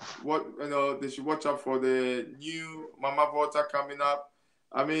fans? What they should watch out for the new Mama Volta coming up.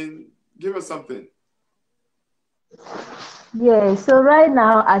 I mean, give us something. Yeah, so right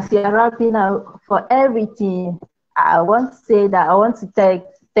now, as we are wrapping up for everything, I want to say that I want to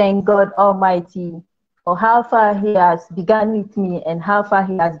thank God Almighty for how far He has begun with me and how far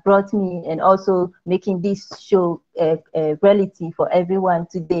He has brought me, and also making this show a reality for everyone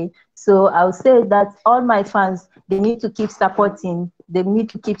today. So I'll say that all my fans, they need to keep supporting. They need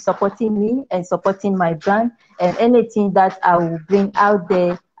to keep supporting me and supporting my brand, and anything that I will bring out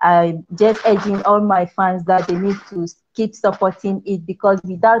there. I'm just urging all my fans that they need to keep supporting it, because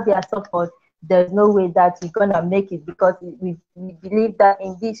without their support, there's no way that we're gonna make it, because we believe that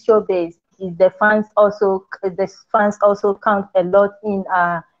in this showbiz, the fans also count a lot in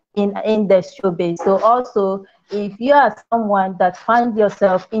the showbiz. So also, if you are someone that finds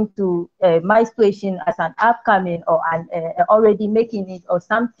yourself into my situation as an upcoming or already making it or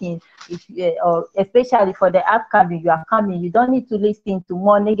something, or especially for the upcoming, you are coming, you don't need to listen to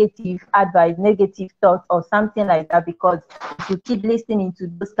more negative advice, negative thoughts or something like that, because if you keep listening to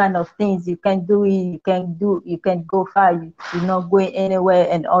those kind of things, you can do it, you can go far, you're not going anywhere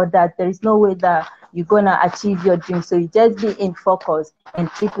and all that. There is no way that you're gonna achieve your dream. So you just be in focus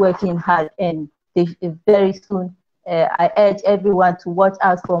and keep working hard, and very soon I urge everyone to watch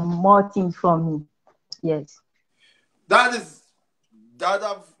out for more things from me. Yes. That is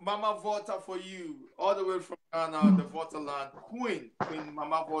Mama Volta for you, all the way from Ghana, the Voltaland Queen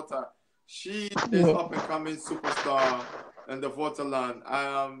Mama Volta. She is up and coming superstar in the Voltaland.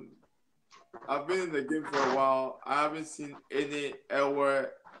 I've been in the game for a while. I haven't seen any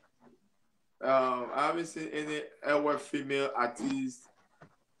female artist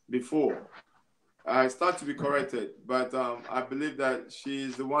before. I start to be corrected, but I believe that she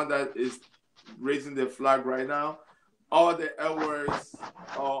is the one that is raising the flag right now. All the Elwers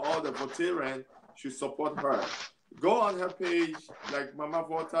or all the Voltarians should support her. Go on her page, like Mama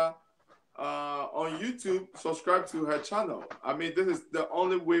Volta, on YouTube. Subscribe to her channel. I mean, this is the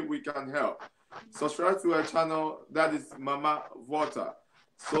only way we can help. Subscribe to her channel. That is Mama Volta,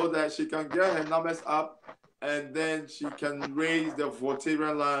 so that she can get her numbers up, and then she can raise the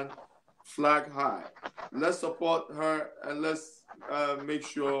Voltarian land flag high. Let's support her, and let's make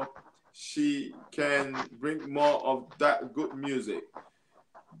sure she can bring more of that good music.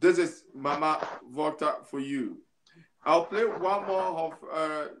 This is Mama Volta for you. I'll play one more of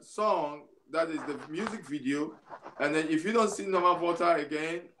her song. That is the music video. And then if you don't see Mama Volta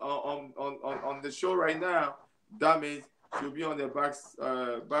again on the show right now, that means she'll be on the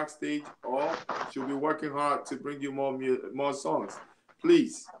backstage, or she'll be working hard to bring you more songs.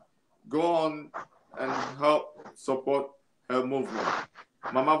 Please go on and help support her movement.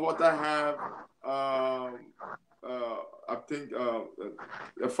 Mama Volta have, I think,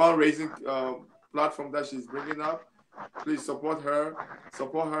 a fundraising platform that she's bringing up. Please support her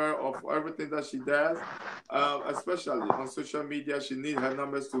of everything that she does, especially on social media. She needs her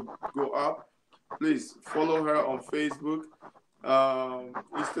numbers to go up. Please follow her on Facebook,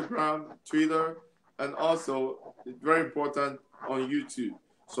 Instagram, Twitter, and also, it's very important, on YouTube.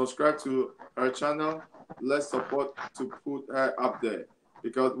 Subscribe to her channel. Let's support to put her up there,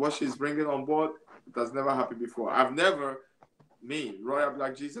 because what she's bringing on board, it has never happened before. Me, Royal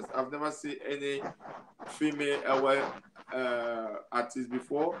Black Jesus, I've never seen any female artist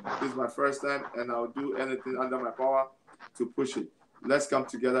before. This is my first time, and I'll do anything under my power to push it. Let's come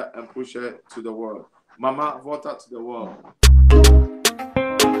together and push her to the world. Mama Volta to the world.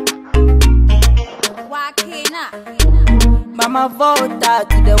 Mama Volta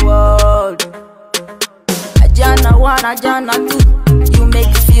to the world. Ajana 1, Ajana 2. You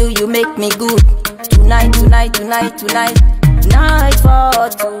make feel, you make me good. Tonight. Night for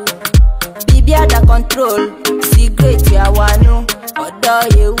 2. Bibi ada control. Cigarette ya wanu. Odo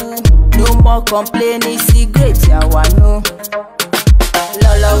yewu. No more complaining. Cigarette ya wanu.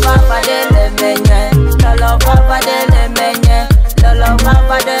 Lolo papa de le menye. Lolo papa de le menye. Lolo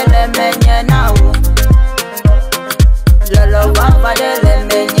papa de le menye now. Lolo papa de le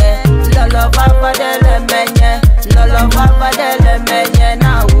menye. Lolo papa de le menye. Lolo papa de le menye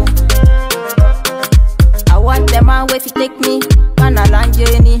now. I want the man where to take me on a long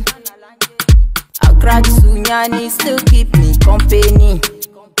journey. I crack Sunyani, still keep me company.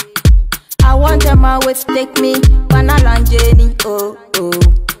 I want the man where to take me on a long journey. Oh.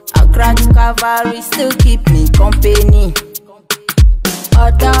 I crack Cavalry, still keep me company.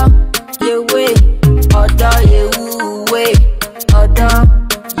 Odo, you way. Odo, you way. Odo,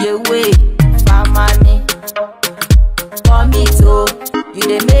 you way. Famani. Comito, you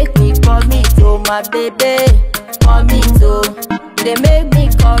dey make me comito, my baby. Comito, they make me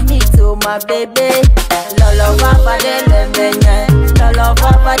comito, my baby. Lolo papa de le menye, lolo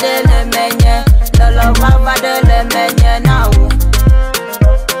papa de le menye, lolo papa de le menye now.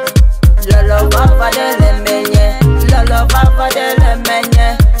 Lolo papa de le menye, lolo papa de le menye,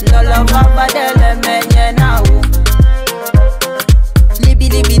 lolo papa de le menye now.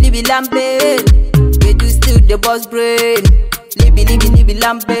 Libi lambe, we do still the boss brain. Libi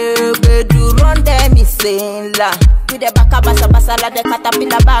lambe, we do run them insane la. With the baka basa la the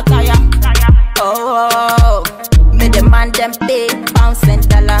caterpillar baka ya. Oh, me the man them pay pounds and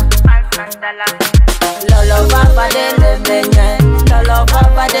dollar. Lolo papa de le menye, lolo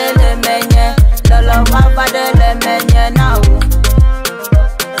papa de le menye, lolo papa de le menye now.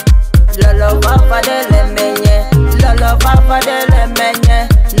 Lolo papa de le menye, lolo papa de le menye,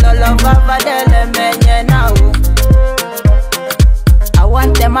 lolo papa de le menye now. I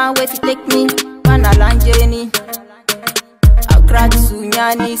want the man where to take me on a long journey. I crack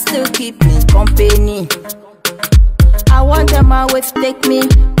Sunyani, still keep me company. I want the man where to take me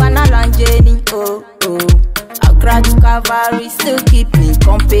on a long journey. Oh. I crack Cavalry, still keep me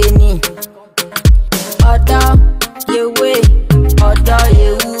company. Odo, you way. Odo,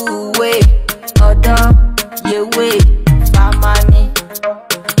 you way. Odo, you way. Famani.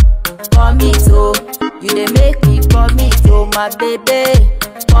 Comito, you dey make me comito, my baby.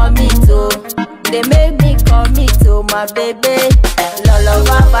 Comito, they make me commit to my baby. Lolo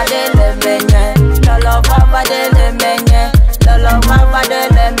baba de le menye, lolo baba de le menye, lolo baba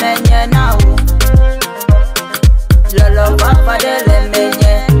de le menye now. Lolo baba de le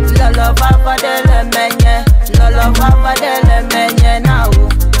menye, lolo baba de le menye, lolo baba de le menye now.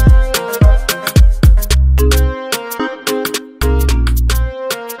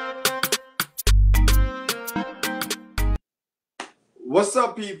 What's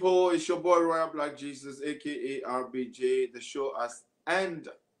up, people? It's your boy Royal Black Jesus, aka RBJ. The show has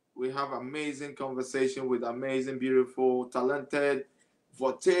ended. We have amazing conversation with amazing, beautiful, talented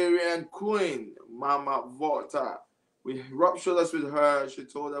Voltarian queen, Mama Volta. We rubbed shoulders with her. She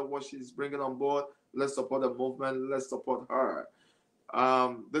told us what she's bringing on board. Let's support the movement. Let's support her.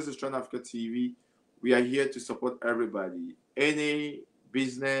 This is Trend Africa TV. We are here to support everybody. Any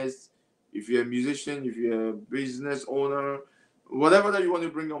business, if you're a musician, if you're a business owner, whatever that you want to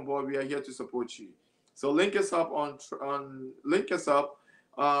bring on board, we are here to support you. So link us up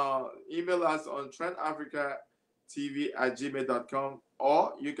email us on trendafricatv@gmail.com,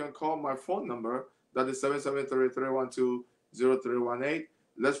 or you can call my phone number, that is 773-312-0318.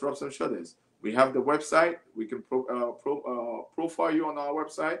 Let's rub some shoulders. We have the website. We can profile you on our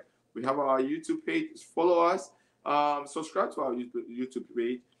website. We have our YouTube page. Follow us. Subscribe to our YouTube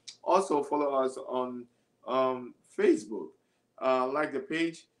page. Also follow us on Facebook. Like the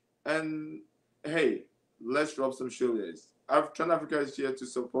page, and hey, let's rub some shoulders. Trend Africa is here to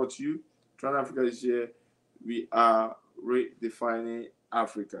support you. Trend Africa is here. We are redefining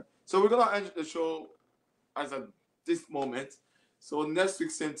Africa. So we're gonna end the show as at this moment. So next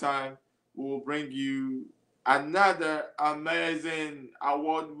week, same time, we will bring you another amazing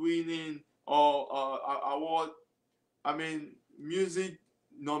award-winning music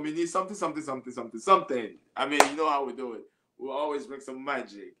nominee, something. I mean, you know how we do it. We'll always bring some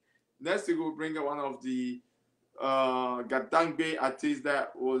magic. Next week, we'll bring one of the Gadangbe artists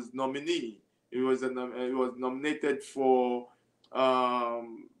that was nominee. It was nominated for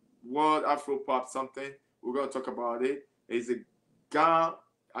World Afro Pop something. We're going to talk about it. It's a Ghana.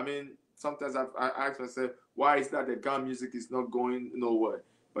 I mean, sometimes I ask myself, why is that the Ghana music is not going nowhere?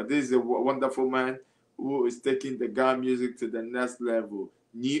 But this is a wonderful man who is taking the Ghana music to the next level.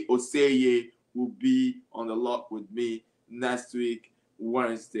 Ni Oseye will be on the lot with me next week,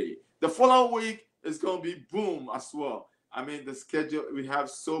 Wednesday. The following week is going to be boom as well. I mean, the schedule, we have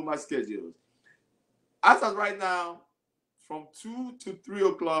so much schedules. As of right now, from 2 to 3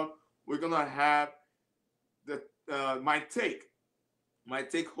 o'clock, we're going to have the My Take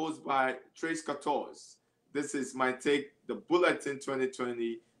hosted by Trace 14. This is My Take, the Bulletin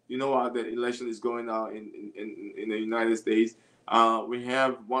 2020. You know how the election is going on in the United States. We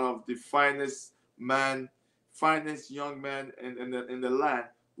have one of the finest young men in the land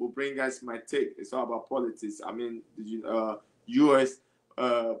will bring us My Take. It's all about politics. I mean, U.S.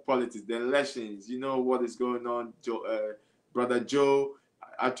 Politics, the elections. You know what is going on. Brother Joe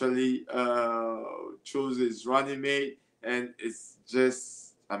actually chose his running mate, and it's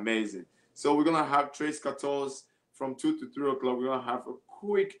just amazing. So we're gonna have Trace 14 from 2 to 3 o'clock. We're gonna have a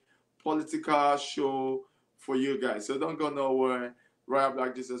quick political show for you guys. So don't go nowhere. Royal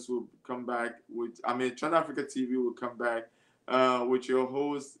Black Jesus will come back with, Trend Africa TV will come back with your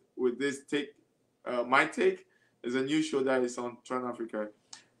host with this take. My Take is a new show that is on Trend Africa.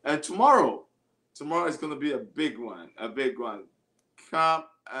 And tomorrow is going to be a big one. Come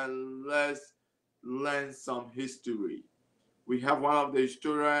and let's learn some history. We have one of the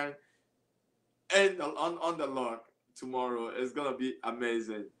historians on the log tomorrow. It's going to be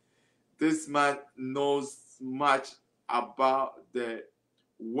amazing. This man knows much about the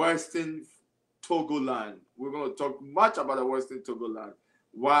Western Togoland. We're going to talk much about the Western Togoland.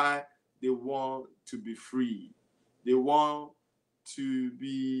 Why they want to be free. They want to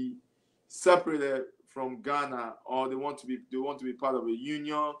be separated from Ghana, or they want to be part of a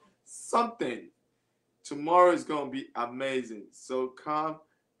union. Something. Tomorrow is going to be amazing. So come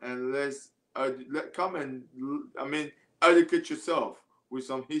and educate yourself with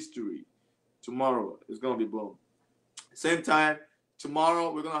some history. Tomorrow is going to be boom. Same time,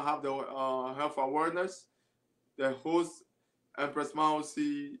 tomorrow we're going to have the health awareness. The host, Empress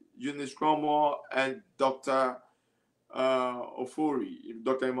Mausi, Eunice Cromwell, and Dr. Ofori,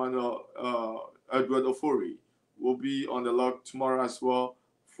 Dr. Emmanuel Edward Ofori will be on the log tomorrow as well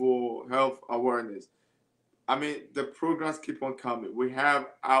for health awareness. I mean, the programs keep on coming. We have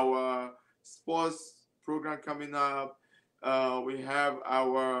our sports program coming up. We have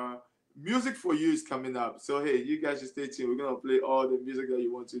our music for you is coming up. So, hey, you guys should stay tuned. We're going to play all the music that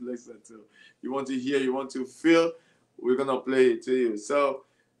you want to listen to. You want to hear, you want to feel, we're going to play it to you. So,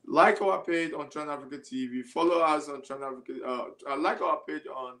 Like our page on Trend Africa TV. Follow us on Trend Africa. Like our page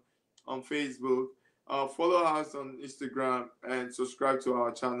on Facebook. Follow us on Instagram and subscribe to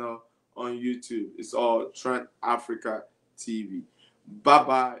our channel on YouTube. It's all Trend Africa TV. Bye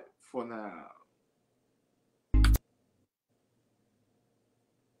bye for now.